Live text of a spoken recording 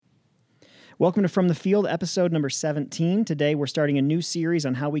Welcome to From the Field, episode number 17. Today we're starting a new series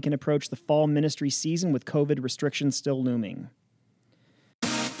on how we can approach the fall ministry season with COVID restrictions still looming.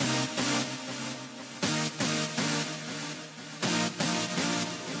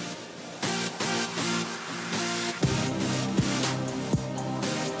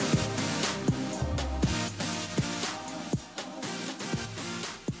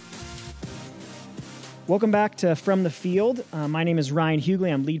 Welcome back to From the Field. My name is Ryan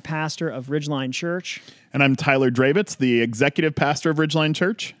Hughley. I'm lead pastor of Ridgeline Church. And I'm Tyler Dravitz, the executive pastor of Ridgeline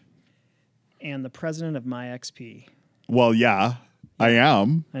Church. And the president of MyXP. Well, yeah, I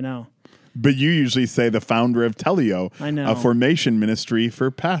am. I know. But you usually say the founder of Teleo, I know. a formation ministry for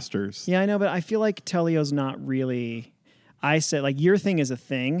pastors. Yeah, I know, but I feel like Teleo's not really... I said, like, your thing is a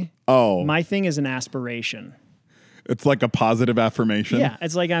thing. Oh. My thing is an aspiration. It's like a positive affirmation. Yeah,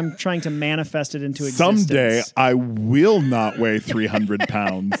 it's like I'm trying to manifest it into existence. Someday I will not weigh 300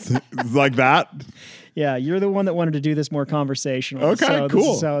 pounds. Like that? Yeah, you're the one that wanted to do this more conversational. Okay, so cool.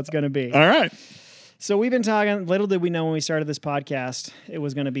 This is how it's going to be. All right. So we've been talking, little did we know when we started this podcast, it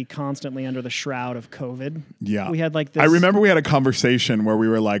was going to be constantly under the shroud of COVID. Yeah. We had like this. I remember we had a conversation where we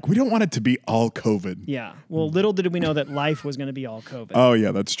were like, we don't want it to be all COVID. Yeah. Well, little did we know that life was going to be all COVID. Oh,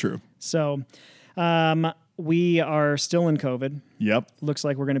 yeah, that's true. So we are still in COVID. Yep. Looks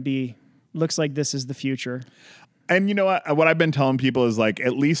like this is the future. And you know what I've been telling people is like,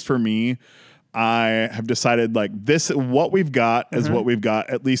 at least for me, I have decided like what we've got is what we've got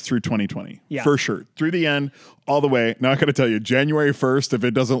at least through 2020. Yeah. For sure. Through the end, all the way. Now I got to tell you, January 1st, if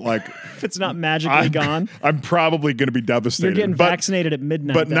it doesn't like... If it's not magically gone. I'm probably going to be devastated. You're getting vaccinated at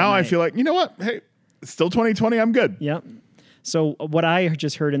midnight. But now night. I feel like, you know what? Hey, it's still 2020. I'm good. Yep. So what I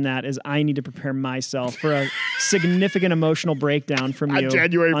just heard in that is I need to prepare myself for a significant emotional breakdown from you on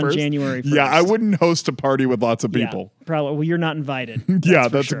January 1st. Yeah, I wouldn't host a party with lots of people. Yeah, probably. Well, you're not invited.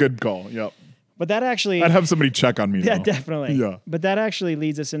 That's sure. a good call. Yep. But that actually... I'd have somebody check on me, Yeah, though. definitely. Yeah. But that actually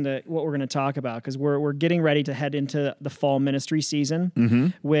leads us into what we're going to talk about because we're getting ready to head into the fall ministry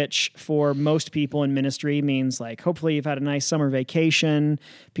season, which for most people in ministry means like hopefully you've had a nice summer vacation.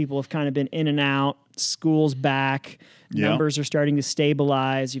 People have kind of been in and out. School's back. Yeah. Numbers are starting to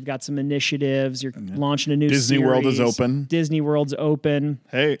stabilize. You've got some initiatives. You're launching a new Disney series. World is open. Disney World's open.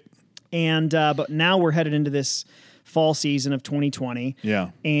 Hey. And but now we're headed into this fall season of 2020.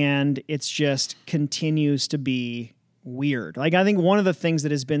 Yeah. And it's just continues to be weird. Like, I think one of the things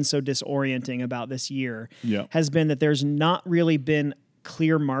that has been so disorienting about this year has been that there's not really been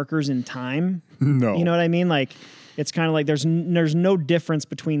clear markers in time. No. You know what I mean? Like, it's kind of like there's no difference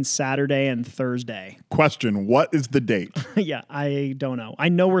between Saturday and Thursday. Question, what is the date? Yeah, I don't know. I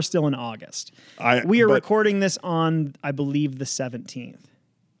know we're still in August. We are recording this on, I believe, the 17th.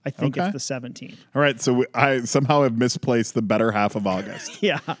 I think it's the 17th. All right, so I somehow have misplaced the better half of August.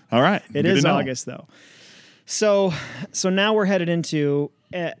 Yeah. All right. It is August, though. So now we're headed into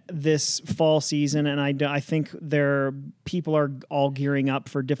this fall season, and I think people are all gearing up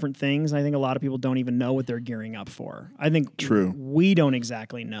for different things. I think a lot of people don't even know what they're gearing up for. I think we don't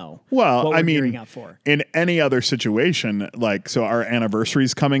exactly know what we're gearing up for. In any other situation, like, so our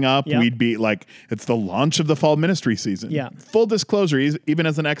anniversary's coming up, we'd be like, it's the launch of the fall ministry season. Yeah. Full disclosure, even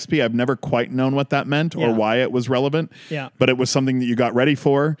as an XP, I've never quite known what that meant or why it was relevant. Yeah. But it was something that you got ready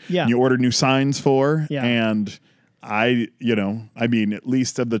for. Yeah. And you ordered new signs for. Yeah. And at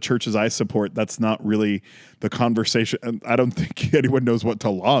least of the churches I support, that's not really the conversation. I don't think anyone knows what to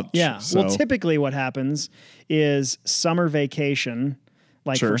launch. Yeah. So. Well, typically what happens is summer vacation,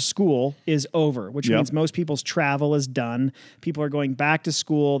 like for school, is over, which means most people's travel is done. People are going back to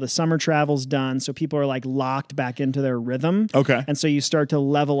school. The summer travel's done. So people are like locked back into their rhythm. Okay. And so you start to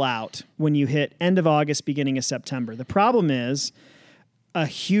level out when you hit end of August, beginning of September. The problem is a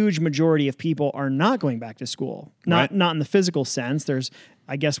huge majority of people are not going back to school. Not in the physical sense.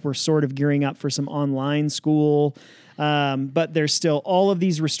 I guess we're sort of gearing up for some online school, but there's still all of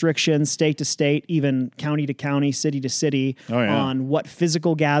these restrictions, state to state, even county to county, city to city, on what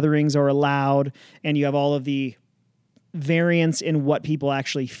physical gatherings are allowed, and you have all of the variance in what people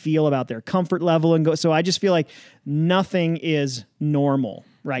actually feel about their comfort level. So I just feel like nothing is normal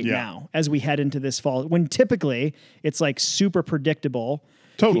right now as we head into this fall, when typically it's like super predictable.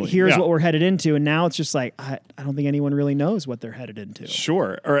 Totally. Here's what we're headed into. And now it's just like, I don't think anyone really knows what they're headed into.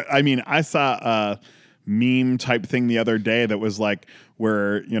 Sure. Or, I mean, I saw a meme type thing the other day that was like,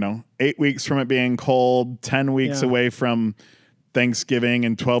 we're, 8 weeks from it being cold, 10 weeks away from Thanksgiving,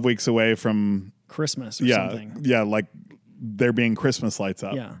 and 12 weeks away from Christmas or something. Yeah. Like there being Christmas lights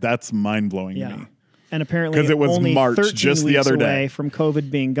up. Yeah. That's mind blowing to me. And apparently, because it was only March 13 just the weeks other away day from COVID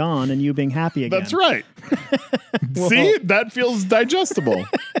being gone and you being happy again. That's right. See, that feels digestible.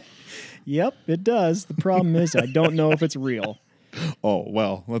 Yep, it does. The problem is I don't know if it's real. Oh,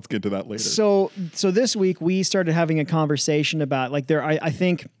 well, let's get to that later. So this week we started having a conversation about I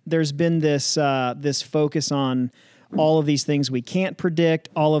think there's been this this focus on all of these things we can't predict,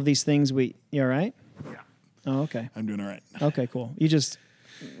 all of these things you all right? Yeah. Oh, okay. I'm doing all right. Okay, cool.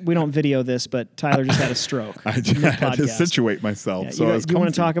 We don't video this, but Tyler just had a stroke. I had to situate myself. Yeah, so you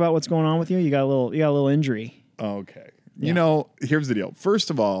want to talk about what's going on with you? You got a little injury. Okay. Yeah. Here's the deal. First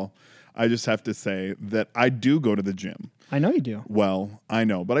of all, I just have to say that I do go to the gym. I know you do. Well, I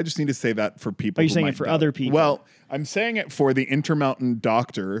know, but I just need to say that for people. Are you saying it for other people? Well, I'm saying it for the Intermountain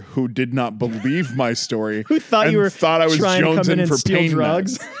doctor who did not believe my story. Who thought I was jonesing for pain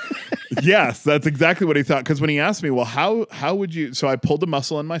drugs? Yes, that's exactly what he thought. Because when he asked me, well, how would you? So I pulled a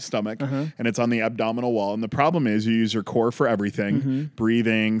muscle in my stomach, and it's on the abdominal wall. And the problem is, you use your core for everything: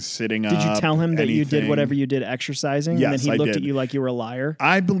 breathing, sitting up. Did you tell him that you did anything. whatever you did exercising? Yes, and then he I looked did. at you like you were a liar.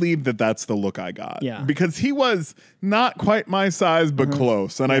 I believe that that's the look I got. Yeah. Because he was not quite my size, but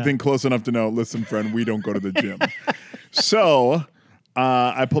close. And I think close enough to know, listen, friend, we don't go to the gym. So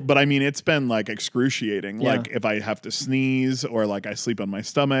but I mean, it's been like excruciating. Yeah. Like if I have to sneeze or like I sleep on my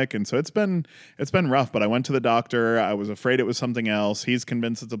stomach. And so it's been rough, but I went to the doctor. I was afraid it was something else. He's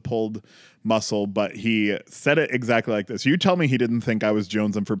convinced it's a pulled muscle, but he said it exactly like this. You tell me he didn't think I was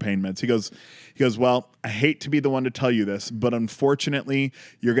jonesing for pain meds. He goes, well, I hate to be the one to tell you this, but unfortunately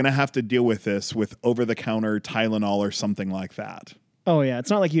you're going to have to deal with this with over-the-counter Tylenol or something like that. Oh, yeah. It's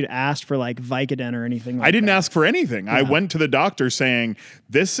not like you'd asked for like Vicodin or anything like that. I didn't ask for anything. Yeah. I went to the doctor saying,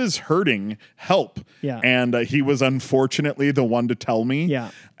 this is hurting, help. Yeah. And he was unfortunately the one to tell me. Yeah.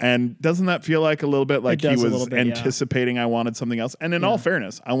 And doesn't that feel like a little bit like he was anticipating I wanted something else? And in all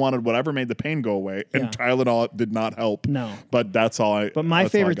fairness, I wanted whatever made the pain go away. And Tylenol did not help. No. But that's all I But my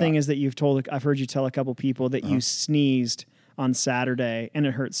favorite thing is that I've heard you tell a couple people that you sneezed on Saturday and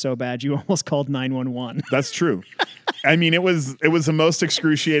it hurt so bad you almost called 911. That's true. I mean, it was the most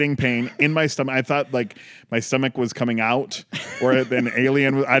excruciating pain in my stomach. I thought like my stomach was coming out or an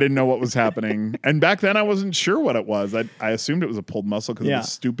alien. I didn't know what was happening. And back then I wasn't sure what it was. I assumed it was a pulled muscle because of the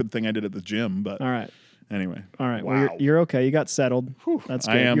stupid thing I did at the gym. But all right. Anyway. All right. Wow. Well, you're okay. You got settled. Whew. That's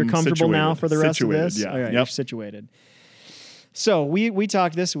good. You're comfortable now for the rest of this? Yeah. All right. You're situated. So we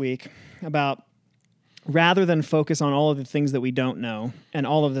talked this week about rather than focus on all of the things that we don't know and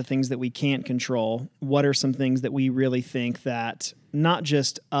all of the things that we can't control, what are some things that we really think that not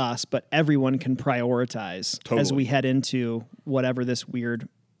just us, but everyone can prioritize as we head into whatever this weird,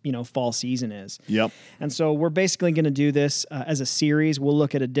 fall season is. Yep. And so we're basically going to do this as a series. We'll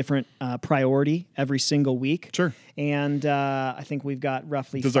look at a different priority every single week. Sure. And I think we've got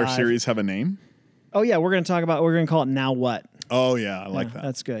roughly Does our series have a name? Oh, yeah. We're going to call it Now What? Oh, yeah. I like that.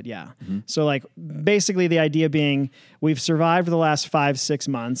 That's good. Yeah. Mm-hmm. So like basically the idea being we've survived the last 5-6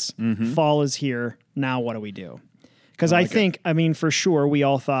 months. Mm-hmm. Fall is here. Now what do we do? Because I think, for sure we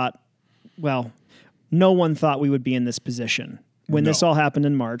all thought, well, no one thought we would be in this position. When this all happened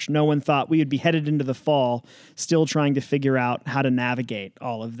in March, no one thought we would be headed into the fall still trying to figure out how to navigate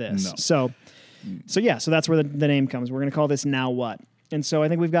all of this. No. So that's where the name comes. We're going to call this Now What? And so I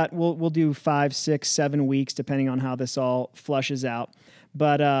think we'll do 5, 6, 7 weeks, depending on how this all flushes out.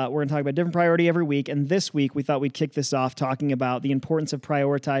 But we're going to talk about a different priority every week. And this week, we thought we'd kick this off talking about the importance of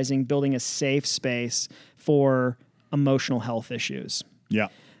prioritizing building a safe space for emotional health issues. Yeah.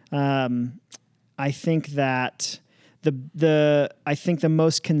 I think that the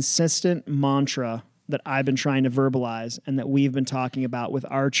most consistent mantra that I've been trying to verbalize and that we've been talking about with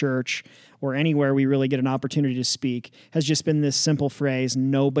our church or anywhere we really get an opportunity to speak has just been this simple phrase,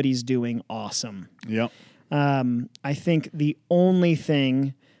 nobody's doing awesome. Yep. I think the only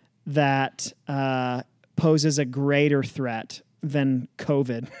thing that poses a greater threat than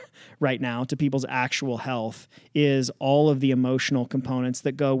COVID right now to people's actual health is all of the emotional components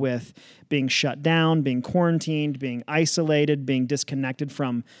that go with being shut down, being quarantined, being isolated, being disconnected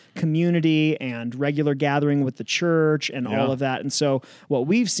from community and regular gathering with the church and all of that. And so what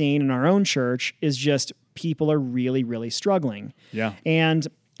we've seen in our own church is just people are really, really struggling. Yeah. And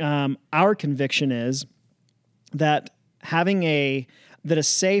our conviction is that having a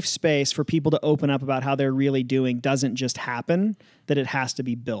safe space for people to open up about how they're really doing doesn't just happen, that it has to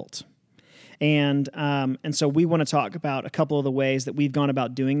be built. And so we want to talk about a couple of the ways that we've gone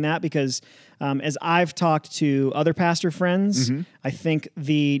about doing that because as I've talked to other pastor friends, I think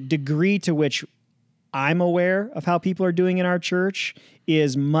the degree to which I'm aware of how people are doing in our church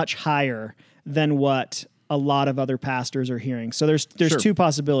is much higher than what a lot of other pastors are hearing. So there's two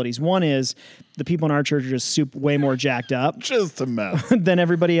possibilities. One is the people in our church are just way more jacked up. Just a mess. Than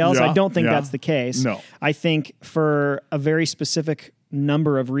everybody else. Yeah, I don't think that's the case. No. I think for a very specific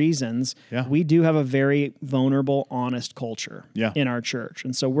number of reasons, we do have a very vulnerable, honest culture in our church.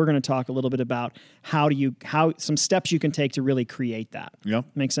 And so we're going to talk a little bit about how some steps you can take to really create that. Yeah.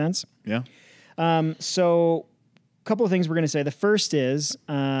 Make sense? Yeah. So a couple of things we're going to say. The first is,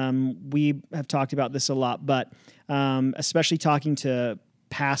 we have talked about this a lot, but especially talking to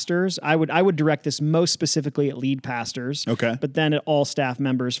pastors, I would direct this most specifically at lead pastors, but then at all staff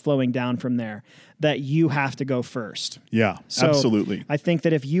members flowing down from there, that you have to go first. Yeah, so absolutely. I think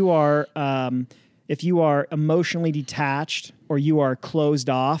that if you are emotionally detached or you are closed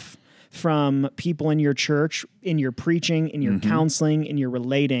off from people in your church, in your preaching, in your counseling, in your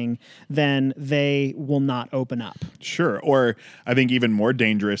relating, then they will not open up. Sure. Or I think even more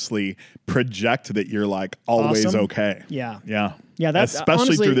dangerously, project that you're like always okay. Yeah. Yeah. Yeah. That's especially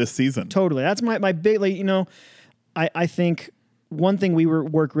honestly, through this season. Totally. That's my big, I think one thing we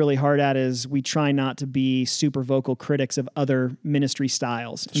work really hard at is we try not to be super vocal critics of other ministry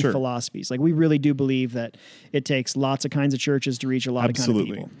styles and philosophies. Like, we really do believe that it takes lots of kinds of churches to reach a lot of kinds of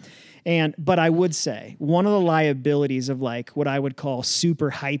people. But I would say one of the liabilities of like what I would call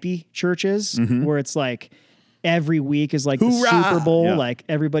super hypey churches, where it's like every week is like the Super Bowl, like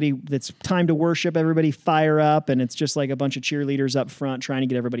everybody, it's time to worship, everybody fire up, and it's just like a bunch of cheerleaders up front trying to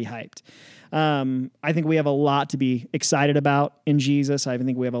get everybody hyped. I think we have a lot to be excited about in Jesus. I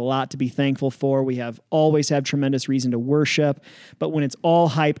think we have a lot to be thankful for. We always have tremendous reason to worship, but when it's all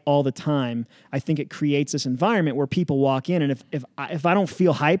hype all the time, I think it creates this environment where people walk in, and if I don't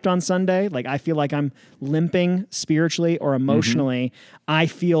feel hyped on Sunday, like I feel like I'm limping spiritually or emotionally, I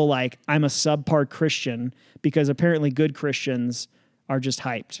feel like I'm a subpar Christian, because apparently good Christians are just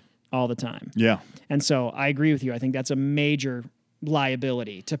hyped all the time. Yeah. And so I agree with you. I think that's a major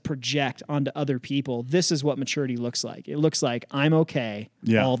liability to project onto other people. This is what maturity looks like. It looks like I'm okay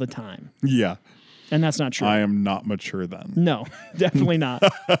all the time. Yeah. And that's not true. I am not mature then. No, definitely not.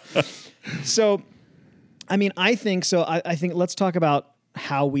 So, I mean, I think let's talk about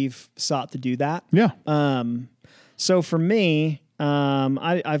how we've sought to do that. Yeah. So for me,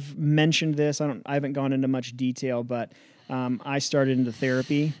 I've mentioned this. I haven't gone into much detail, but I started into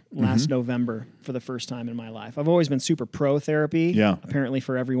therapy last November for the first time in my life. I've always been super pro therapy. Yeah. Apparently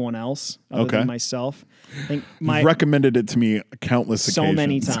for everyone else other than myself. I think you've recommended it to me countless occasions. So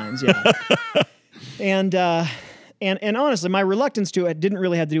many times. Yeah. And honestly, my reluctance to it didn't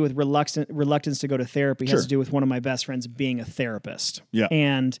really have to do with reluctance to go to therapy. It has to do with one of my best friends being a therapist. Yeah.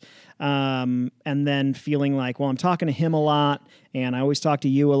 And then feeling like, well, I'm talking to him a lot, and I always talk to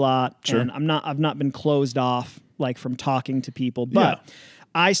you a lot. Sure. And I've not been closed off like from talking to people, but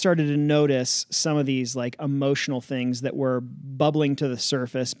I started to notice some of these like emotional things that were bubbling to the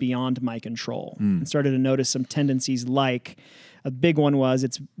surface beyond my control, and started to notice some tendencies. Like, a big one was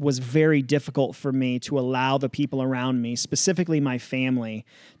it was very difficult for me to allow the people around me, specifically my family,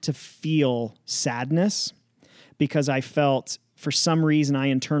 to feel sadness, because I felt for some reason I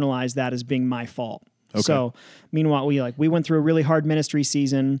internalized that as being my fault. Okay. So meanwhile, we went through a really hard ministry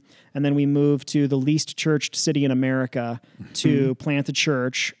season, and then we moved to the least churched city in America to plant a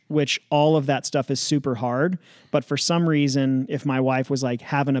church, which all of that stuff is super hard. But for some reason, if my wife was like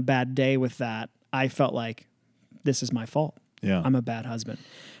having a bad day with that, I felt like this is my fault. Yeah. I'm a bad husband,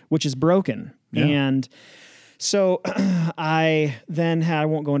 which is broken. Yeah. And so I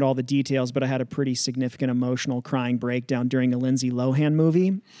won't go into all the details, but I had a pretty significant emotional crying breakdown during a Lindsay Lohan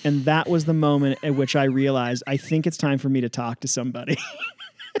movie. And that was the moment at which I realized, I think it's time for me to talk to somebody.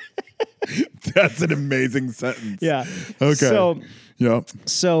 That's an amazing sentence. Yeah. Okay.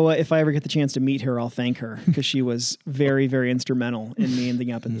 So if I ever get the chance to meet her, I'll thank her, because she was very, very instrumental in me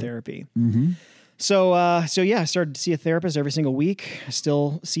ending up in therapy. Mm-hmm. So I started to see a therapist every single week. I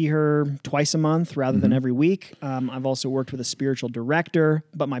still see her twice a month rather than every week. I've also worked with a spiritual director.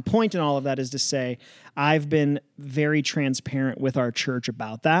 But my point in all of that is to say I've been very transparent with our church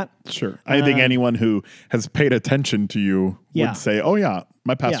about that. Sure. I think anyone who has paid attention to you would say, oh, yeah,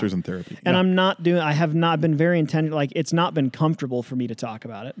 my pastor's in therapy. And I have not been very intentional. Like, it's not been comfortable for me to talk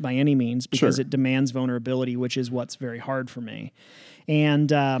about it by any means, because it demands vulnerability, which is what's very hard for me.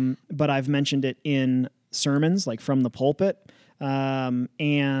 And, but I've mentioned it in sermons, like from the pulpit.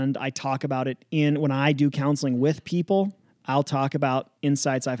 And I talk about it when I do counseling with people. I'll talk about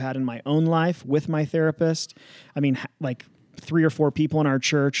insights I've had in my own life with my therapist. I mean, like 3 or 4 people in our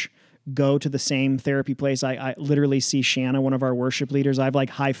church go to the same therapy place. I literally see Shanna, one of our worship leaders. I've like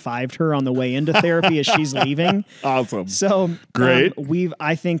high-fived her on the way into therapy as she's leaving. Awesome. So great.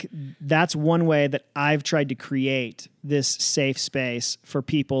 I think that's one way that I've tried to create this safe space for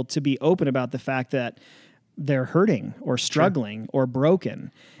people to be open about the fact that they're hurting or struggling or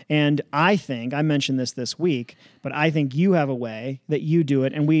broken. And I think, I mentioned this week, but I think you have a way that you do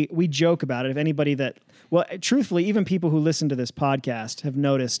it. And we joke about it. If anybody that, well, truthfully, even people who listen to this podcast have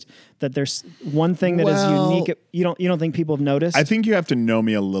noticed that there's one thing that is unique. You don't think people have noticed? I think you have to know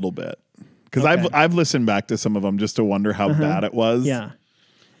me a little bit. Because I've listened back to some of them just to wonder how bad it was. Yeah.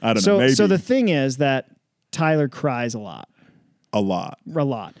 I don't know. Maybe. So the thing is that Tyler cries a lot. A lot.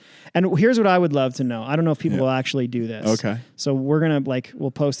 And here's what I would love to know. I don't know if people will actually do this. Okay. So we're going to we'll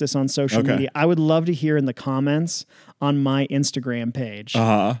post this on social media. I would love to hear in the comments on my Instagram page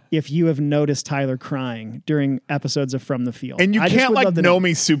if you have noticed Tyler crying during episodes of From the Field. And you can't know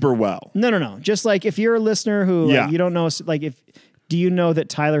me super well. No. Just like if you're a listener who you don't know, do you know that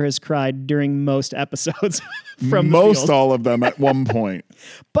Tyler has cried during most episodes from the Most field? all of them at one point.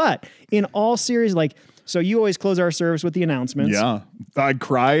 But in all series, so you always close our service with the announcements. Yeah. I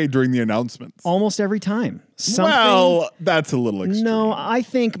cry during the announcements. Almost every time. Well, that's a little extreme. No, I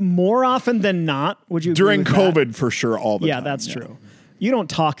think more often than not, would you during agree with COVID that? For sure all the time. Yeah, that's true. You don't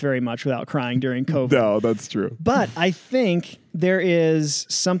talk very much without crying during COVID. No, that's true. But I think there is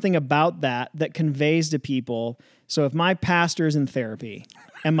something about that conveys to people. So if my pastor is in therapy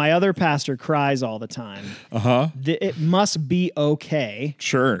and my other pastor cries all the time, it must be okay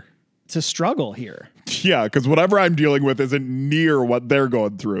Sure. to struggle here. Yeah, because whatever I'm dealing with isn't near what they're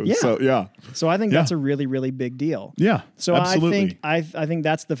going through. Yeah. So, yeah. So I think that's a really, really big deal. Yeah, So absolutely. I think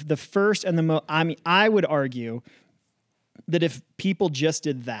that's the first and the most. I mean, I would argue that if people just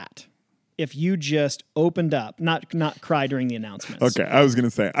did that, if you just opened up, not cry during the announcements. Okay, I was going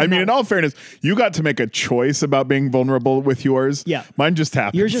to say. I mean, in all fairness, you got to make a choice about being vulnerable with yours. Yeah. Mine just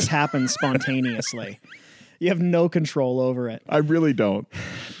happened. Yours just happens spontaneously. You have no control over it. I really don't.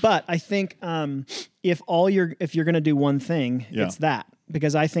 But I think if you're going to do one thing, it's that,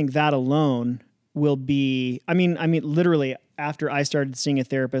 because I think that alone will be. I mean, literally after I started seeing a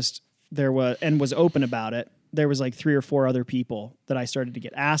therapist, was open about it. There was 3 or 4 other people that I started to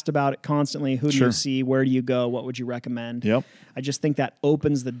get asked about it constantly. Who do you see? Where do you go? What would you recommend? Yep. I just think that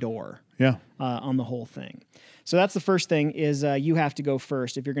opens the door. Yeah. On the whole thing. So that's the first thing is you have to go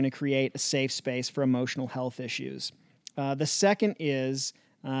first if you're going to create a safe space for emotional health issues. The second is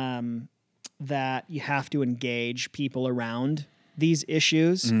that you have to engage people around these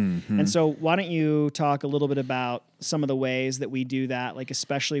issues. Mm-hmm. And so why don't you talk a little bit about some of the ways that we do that,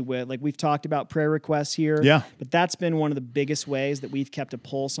 especially with, we've talked about prayer requests here, but that's been one of the biggest ways that we've kept a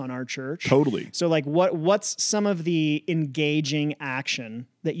pulse on our church. Totally. So what's some of the engaging action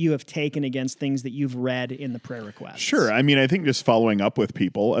that you have taken against things that you've read in the prayer requests? Sure. I mean, I think just following up with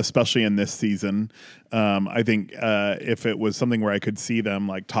people, especially in this season, I think if it was something where I could see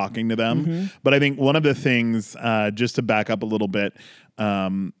them, talking to them. But I think one of the things, just to back up a little bit,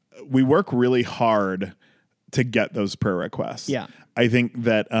 we work really hard to get those prayer requests. Yeah. I think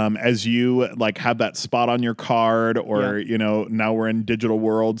that as you have that spot on your card or, now we're in digital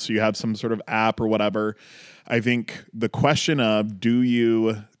world, so you have some sort of app or whatever. I think the question of, do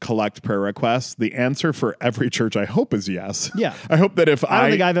you collect prayer requests? The answer for every church, I hope, is yes. Yeah. I hope that if I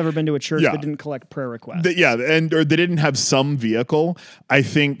don't think I've ever been to a church that didn't collect prayer requests. Or they didn't have some vehicle. I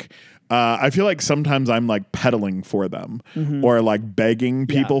think I feel like sometimes I'm peddling for them or begging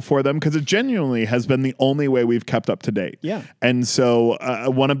people for them, because it genuinely has been the only way we've kept up to date. Yeah. And so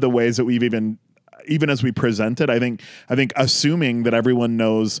one of the ways that we've even as we present it, I think assuming that everyone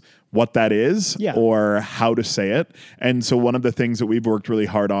knows what that is or how to say it. And so one of the things that we've worked really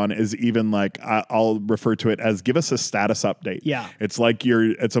hard on is even I'll refer to it as give us a status update. Yeah. It's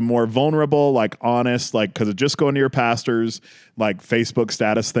it's a more vulnerable, honest, cause it just go into your pastor's Facebook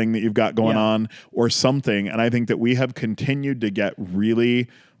status thing that you've got going on or something. And I think that we have continued to get really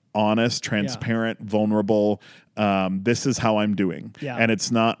honest, transparent, vulnerable. This is how I'm doing. Yeah. And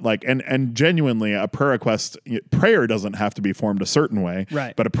it's not and genuinely a prayer request, prayer doesn't have to be formed a certain way,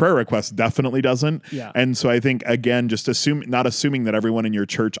 right? But a prayer request definitely doesn't. Yeah. And so I think, again, just not assuming that everyone in your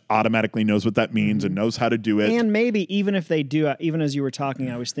church automatically knows what that means and knows how to do it. And maybe even if they do, even as you were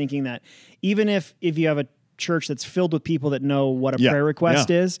talking, I was thinking that even if you have a church that's filled with people that know what a prayer request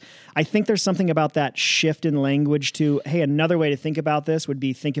is, I think there's something about that shift in language to, hey, another way to think about this would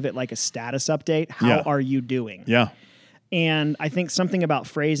be think of it like a status update. How are you doing? Yeah. And I think something about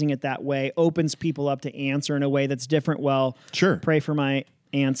phrasing it that way opens people up to answer in a way that's different. Well, pray for my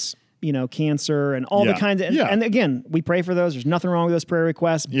aunt's, cancer and all the kinds of, and again, we pray for those. There's nothing wrong with those prayer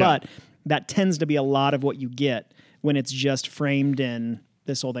requests, but that tends to be a lot of what you get when it's just framed in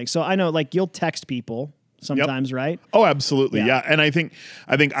this whole thing. So I know you'll text people sometimes, right? Oh, absolutely. Yeah. And I think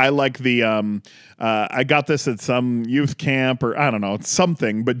I like the, I got this at some youth camp or I don't know,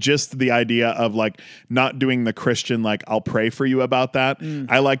 something, but just the idea of like not doing the Christian, like I'll pray for you about that.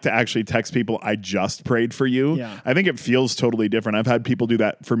 I like to actually text people, I just prayed for you. Yeah. I think it feels totally different. I've had people do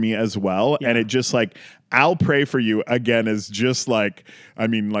that for me as well. And it just like, I'll pray for you again is just like, I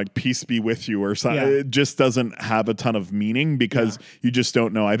mean, like peace be with you or something. Yeah. It just doesn't have a ton of meaning because you just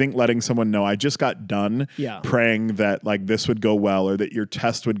don't know. I think letting someone know I just got done praying that like this would go well or that your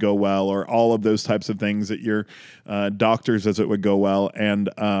test would go well or all of those types of things that your doctor says it would go well. And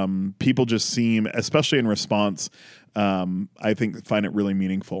people just seem, especially in response, I think find it really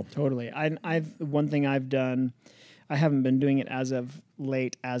meaningful. Totally. One thing I've done, I haven't been doing it as of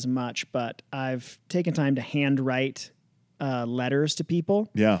late as much, but I've taken time to handwrite letters to people.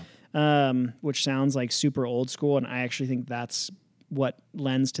 Yeah. Which sounds like super old school, and I actually think that's what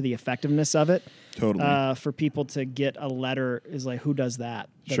lends to the effectiveness of it. Totally. For people to get a letter is like, who does that?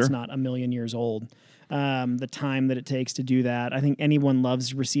 That's not a million years old. The time that it takes to do that. I think anyone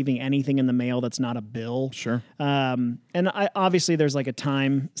loves receiving anything in the mail that's not a bill. Sure. And obviously there's like a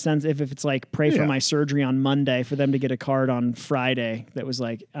time sense. If it's like pray for my surgery on Monday, for them to get a card on Friday that was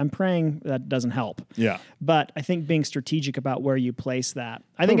like, I'm praying, that doesn't help. Yeah. But I think being strategic about where you place that.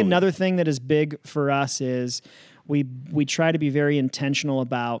 I think another thing that is big for us is we try to be very intentional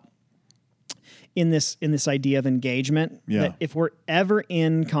about in this idea of engagement. Yeah. That if we're ever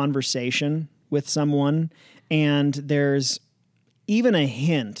in conversation with someone and there's even a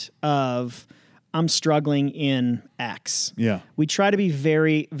hint of I'm struggling in X. Yeah. We try to be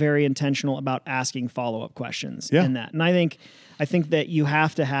very, very intentional about asking follow-up questions in that. And I think that you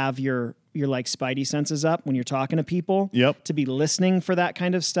have to have your like spidey senses up when you're talking to people to be listening for that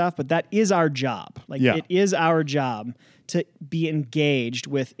kind of stuff. But that is our job. Like it is our job to be engaged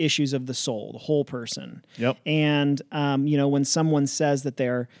with issues of the soul, the whole person. Yep. And, when someone says that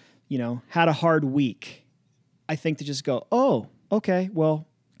they're, had a hard week, I think to just go, oh, okay, well,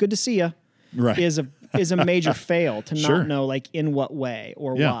 good to see you. Right. Is a major fail to not know like in what way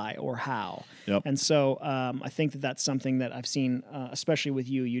or why or how. Yep. And so I think that that's something that I've seen, especially with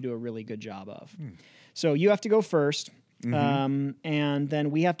you do a really good job of. So you have to go first, and then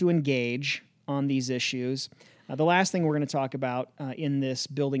we have to engage on these issues. The last thing we're going to talk about in this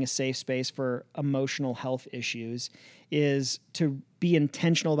building a safe space for emotional health issues is to be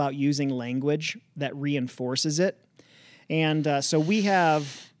intentional about using language that reinforces it. And so we have,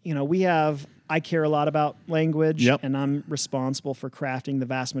 I care a lot about language, and I'm responsible for crafting the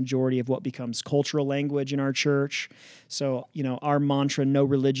vast majority of what becomes cultural language in our church. So, our mantra, no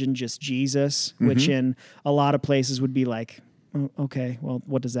religion, just Jesus, which in a lot of places would be like, oh, okay, well,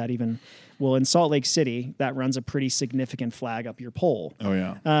 what does that even... Well, in Salt Lake City, that runs a pretty significant flag up your pole. Oh,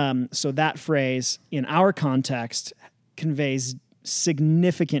 yeah. So that phrase, in our context, conveys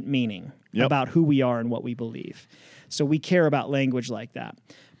significant meaning about who we are and what we believe. So we care about language like that.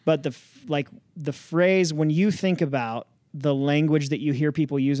 But the phrase, when you think about the language that you hear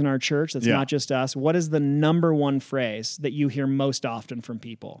people use in our church, that's not just us, what is the number one phrase that you hear most often from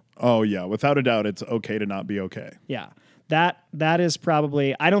people? Oh, yeah. Without a doubt, it's okay to not be okay. Yeah. That is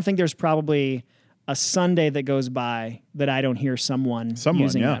probably, I don't think there's probably a Sunday that goes by that I don't hear someone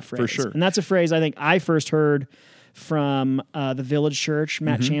using that phrase. For sure. And that's a phrase I think I first heard from the Village Church,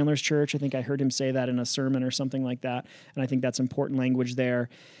 Matt Chandler's church. I think I heard him say that in a sermon or something like that. And I think that's important language there.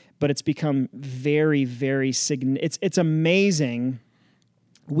 But it's become very, very significant. It's amazing.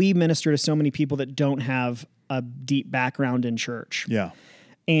 We minister to so many people that don't have a deep background in church. Yeah.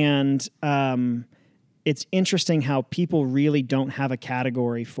 And it's interesting how people really don't have a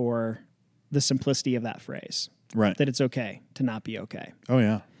category for the simplicity of that phrase. Right. That it's okay to not be okay. Oh,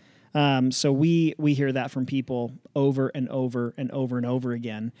 yeah. So we hear that from people over and over and over and over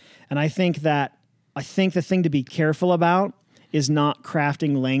again. And I think the thing to be careful about is not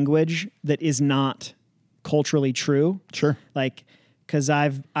crafting language that is not culturally true. Sure. Like, because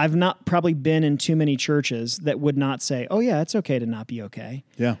I've not probably been in too many churches that would not say, oh yeah, it's okay to not be okay.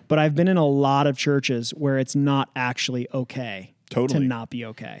 Yeah. But I've been in a lot of churches where it's not actually okay to not be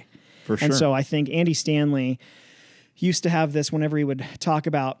okay. For sure. And so I think Andy Stanley used to have this whenever he would talk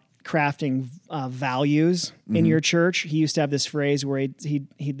about crafting values in your church. He used to have this phrase where he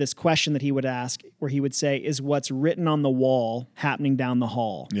this question that he would ask where he would say, is what's written on the wall happening down the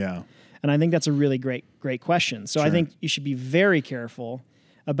hall? Yeah. And I think that's a really great question. So I think you should be very careful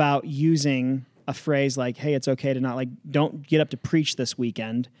about using a phrase like, hey, it's okay to not, like, don't get up to preach this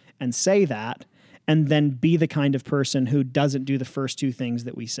weekend and say that, and then be the kind of person who doesn't do the first two things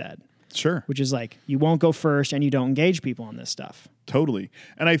that we said. Sure. Which is like, you won't go first and you don't engage people on this stuff. Totally.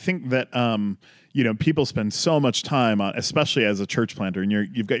 And I think that, people spend so much time on, especially as a church planter, and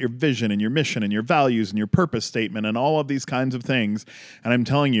you've got your vision and your mission and your values and your purpose statement and all of these kinds of things. And I'm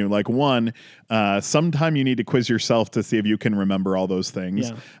telling you, like, one, sometime you need to quiz yourself to see if you can remember all those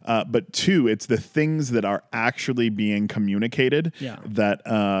things. Yeah. But two, it's the things that are actually being communicated that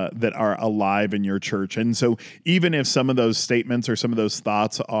are alive in your church. And so even if some of those statements or some of those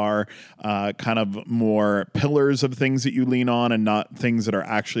thoughts are kind of more pillars of things that you lean on and not things that are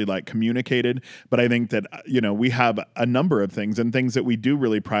actually like communicated, but I think that, we have a number of things and things that we do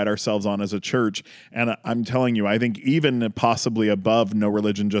really pride ourselves on as a church. And I'm telling you, I think even possibly above No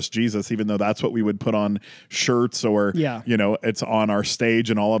Religion, Just Jesus, even though that's what we would put on shirts or, it's on our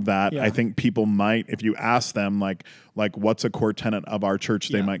stage and all of that. Yeah. I think people might, if you ask them, like what's a core tenet of our church,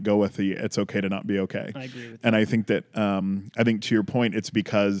 they might go with it's okay to not be okay. I agree with that. And I think that, to your point, it's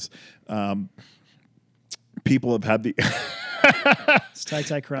because people have had the... It's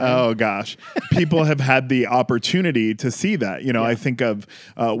tie crying. Oh gosh, people have had the opportunity to see that. I think of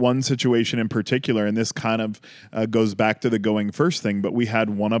one situation in particular, and this kind of goes back to the going first thing. But we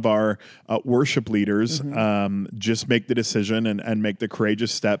had one of our worship leaders just make the decision and make the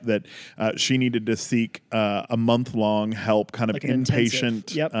courageous step that she needed to seek a month-long help, kind of like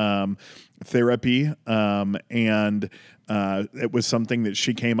inpatient therapy, and it was something that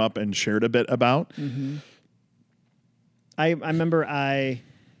she came up and shared a bit about. Mm-hmm. I remember I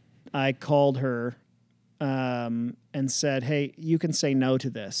called her and said, hey, you can say no to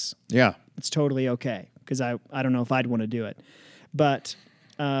this. Yeah. It's totally okay, because I don't know if I'd want to do it. But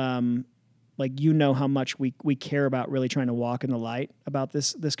how much we care about really trying to walk in the light about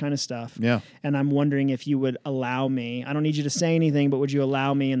this kind of stuff. Yeah. And I'm wondering if you would allow me, I don't need you to say anything, but would you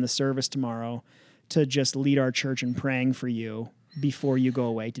allow me in the service tomorrow to just lead our church in praying for you before you go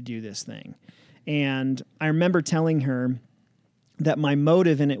away to do this thing? And I remember telling her that my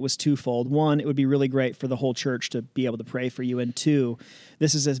motive in it was twofold. One, it would be really great for the whole church to be able to pray for you. And two,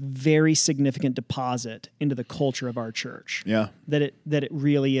 this is a very significant deposit into the culture of our church. Yeah. That it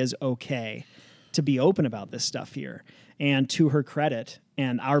really is okay to be open about this stuff here. And to her credit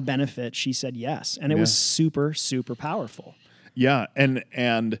and our benefit, she said yes. And it was super, super powerful. Yeah,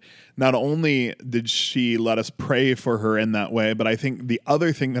 and not only did she let us pray for her in that way, but I think the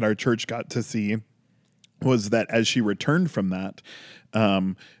other thing that our church got to see was that as she returned from that,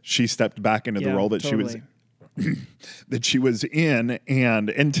 she stepped back into the role that she was in,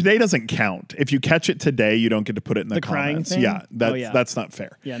 and today doesn't count. If you catch it today, you don't get to put it in the comments. Crying thing? Yeah, that's not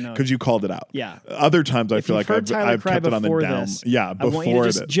fair. Yeah, no, because you called it out. Yeah. Other times I feel like I've kept it on the down. Yeah, before I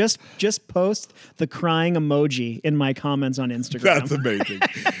want you to just post the crying emoji in my comments on Instagram. That's amazing.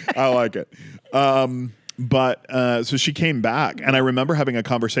 I like it. But so she came back, and I remember having a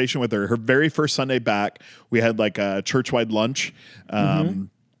conversation with her. Her very first Sunday back, we had like a church-wide lunch, and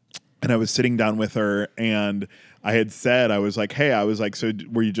I was sitting down with her, and I had said, I was like, so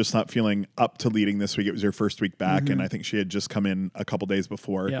were you just not feeling up to leading this week? It was your first week back, and I think she had just come in a couple days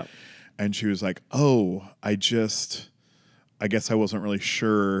before. Yep. And she was like, oh, I guess I wasn't really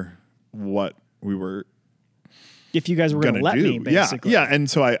sure what we were if you guys were going to let me, basically. Yeah. And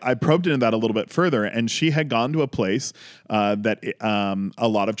so I probed into that a little bit further, and she had gone to a place that a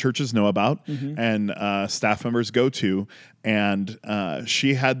lot of churches know about and staff members go to. And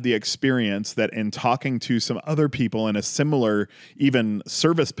she had the experience that in talking to some other people in a similar, even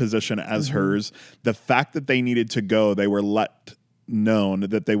service position as hers, the fact that they needed to go, they were let known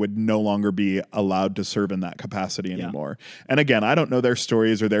that they would no longer be allowed to serve in that capacity anymore. And again, I don't know their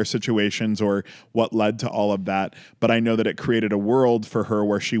stories or their situations or what led to all of that, but I know that it created a world for her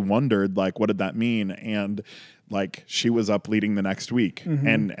where she wondered, like, what did that mean? And like, she was up leading the next week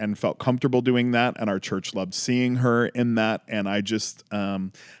and felt comfortable doing that. And our church loved seeing her in that. And I just,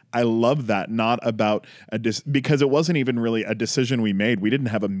 I love that, not about because it wasn't even really a decision we made. We didn't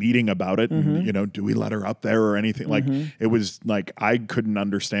have a meeting about it. And, do we let her up there or anything? Like, it was like, I couldn't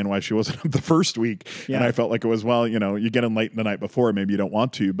understand why she wasn't up the first week. Yeah. And I felt like it was, well, you get in late the night before, maybe you don't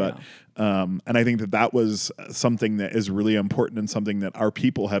want to, but, and I think that was something that is really important and something that our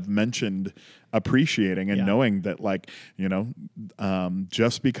people have mentioned appreciating and knowing that, like,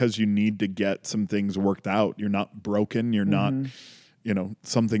 just because you need to get some things worked out, you're not broken, you're not,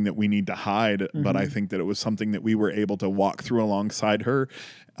 something that we need to hide. But I think that it was something that we were able to walk through alongside her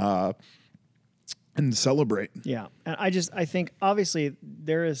and celebrate. Yeah. And I think obviously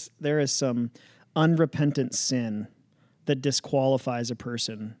there is some unrepentant sin that disqualifies a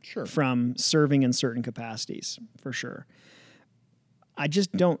person from serving in certain capacities, for sure. I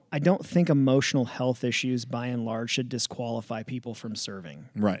don't think emotional health issues by and large should disqualify people from serving.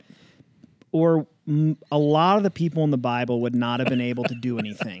 Right. a lot of the people in the Bible would not have been able to do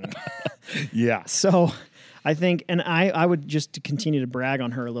anything. Yeah. So I think, and I would just to continue to brag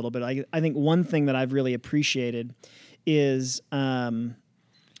on her a little bit. I think one thing that I've really appreciated is I've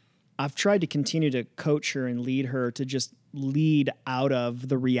tried to continue to coach her and lead her to just lead out of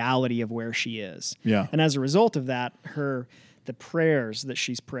the reality of where she is. Yeah. And as a result of that, the prayers that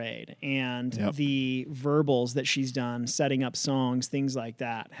she's prayed and the verbals that she's done, setting up songs, things like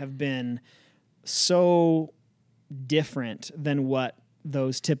that, have been so different than what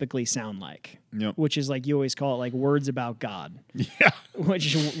those typically sound like. Yep. Which is like, you always call it like words about God. Yeah.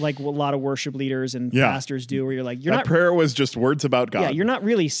 Which is like what a lot of worship leaders and pastors do, where you're like, that prayer was just words about God. Yeah, you're not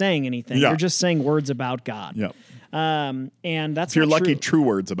really saying anything. Yeah. You're just saying words about God. Yeah. And that's if you're not lucky, true. true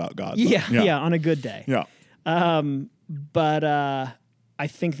words about God. Yeah, on a good day. Yeah. But I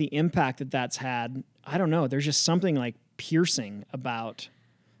think the impact that's had, I don't know, there's just something like piercing about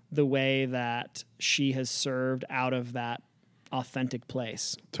the way that she has served out of that authentic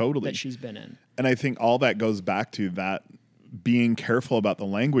place that she's been in. And I think all that goes back to that being careful about the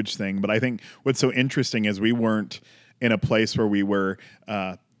language thing. But I think what's so interesting is we weren't in a place where we were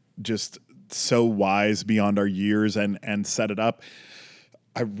just so wise beyond our years and set it up.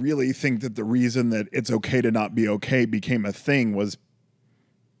 I really think that the reason that it's okay to not be okay became a thing was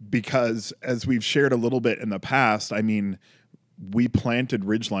because, as we've shared a little bit in the past, I mean, we planted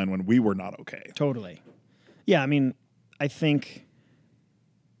Ridgeline when we were not okay. Totally. Yeah, I mean, I think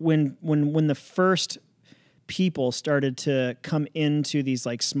when the first people started to come into these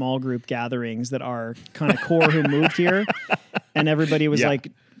like small group gatherings that are kind of core who moved here, and everybody was like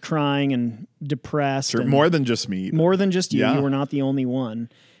crying and depressed. Sure, and more than just me. More than just you. Yeah. You were not the only one.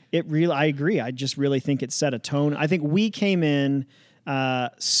 I agree. I just really think it set a tone. I think we came in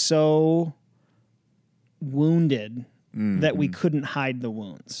so wounded that we couldn't hide the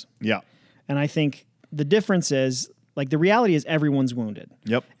wounds. Yeah. And I think the difference is, like, the reality is everyone's wounded.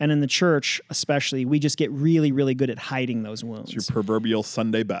 Yep. And in the church, especially, we just get really, really good at hiding those wounds. It's your proverbial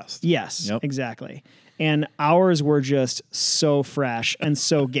Sunday best. Yes, Yep. exactly. And ours were just so fresh and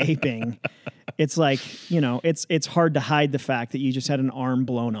so gaping. It's like, it's hard to hide the fact that you just had an arm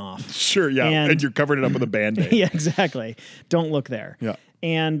blown off. Sure, yeah. And you're covering it up with a Band-Aid. Yeah, exactly. Don't look there. Yeah.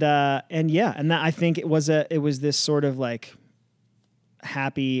 And that, I think it was this sort of like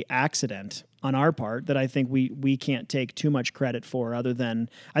happy accident on our part that I think we can't take too much credit for, other than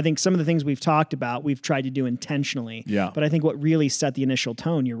I think some of the things we've talked about, we've tried to do intentionally. Yeah. But I think what really set the initial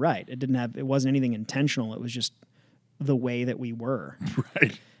tone, you're right. It wasn't anything intentional. It was just the way that we were.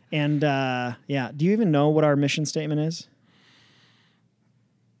 Right. And do you even know what our mission statement is?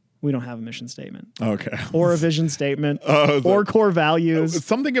 We don't have a mission statement. Okay. Or a vision statement. Or core values.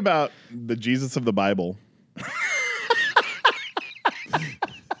 Something about the Jesus of the Bible.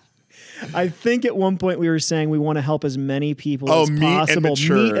 I think at one point we were saying we want to help as many people as possible.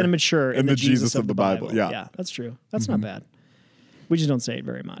 Meet and mature in the Jesus of the Bible. Yeah, that's true. That's not bad. We just don't say it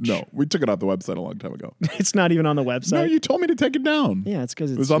very much. No, we took it off the website a long time ago. It's not even on the website. No, you told me to take it down. Yeah, it's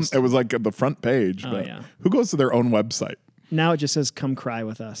because it was like at the front page. Oh, but yeah. Who goes to their own website? Now it just says "Come cry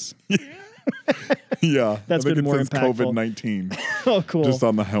with us." Yeah, That's been more impactful. COVID-19. Oh, cool. Just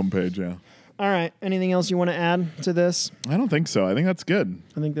on the homepage. Yeah. All right. Anything else you want to add to this? I don't think so. I think that's good.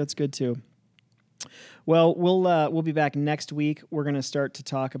 I think that's good too. Well, we'll be back next week. We're going to start to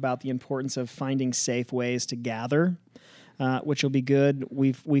talk about the importance of finding safe ways to gather, which will be good.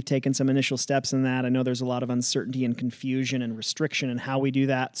 We've taken some initial steps in that. I know there's a lot of uncertainty and confusion and restriction in how we do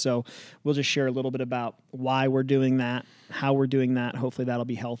that. So we'll just share a little bit about why we're doing that, how we're doing that. Hopefully that'll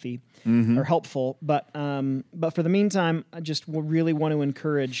be healthy or helpful. But for the meantime, I just really want to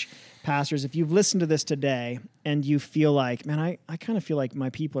encourage pastors, if you've listened to this today and you feel like, man, I kind of feel like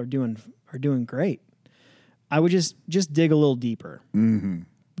my people are doing great. I would just dig a little deeper. Mm-hmm.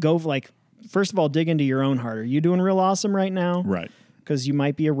 Go first of all, dig into your own heart. Are you doing real awesome right now? Right. Because you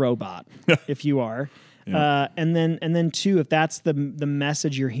might be a robot if you are. Yeah. And then two, if that's the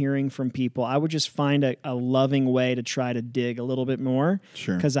message you're hearing from people, I would just find a loving way to try to dig a little bit more.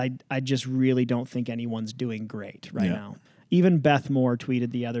 Sure. Because I just really don't think anyone's doing great right now. Even Beth Moore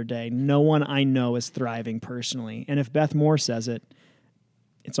tweeted the other day, no one I know is thriving personally. And if Beth Moore says it,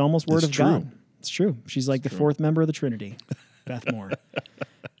 it's almost word of God. It's true. She's like the fourth member of the Trinity, Beth Moore.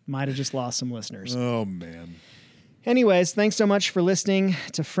 Might have just lost some listeners. Oh, man. Anyways, thanks so much for listening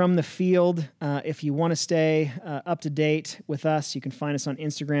to From the Field. If you want to stay up to date with us, you can find us on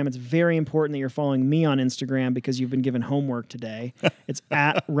Instagram. It's very important that you're following me on Instagram because you've been given homework today. It's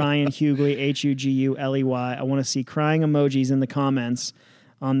at Ryan Huguley, Huguley. I want to see crying emojis in the comments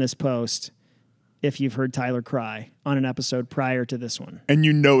on this post. if you've heard Tyler cry on an episode prior to this one. And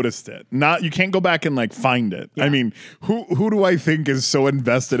you noticed it. You can't go back and like find it. Yeah. I mean, who do I think is so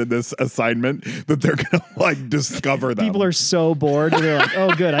invested in this assignment that they're going to like discover them? People are so bored. They're like,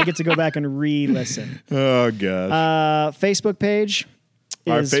 oh, good. I get to go back and re-listen. Oh, gosh. Facebook page.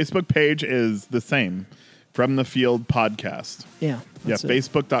 Our Facebook page is the same. From the Field Podcast. Yeah.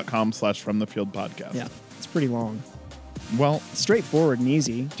 Facebook.com/From the Field Podcast. Yeah. It's pretty long. Well, straightforward and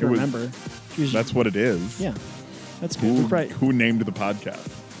easy to remember. That's what it is. Yeah. That's good. Who named the podcast?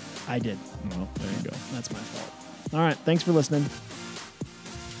 I did. Well, there you go. That's my fault. All right. Thanks for listening.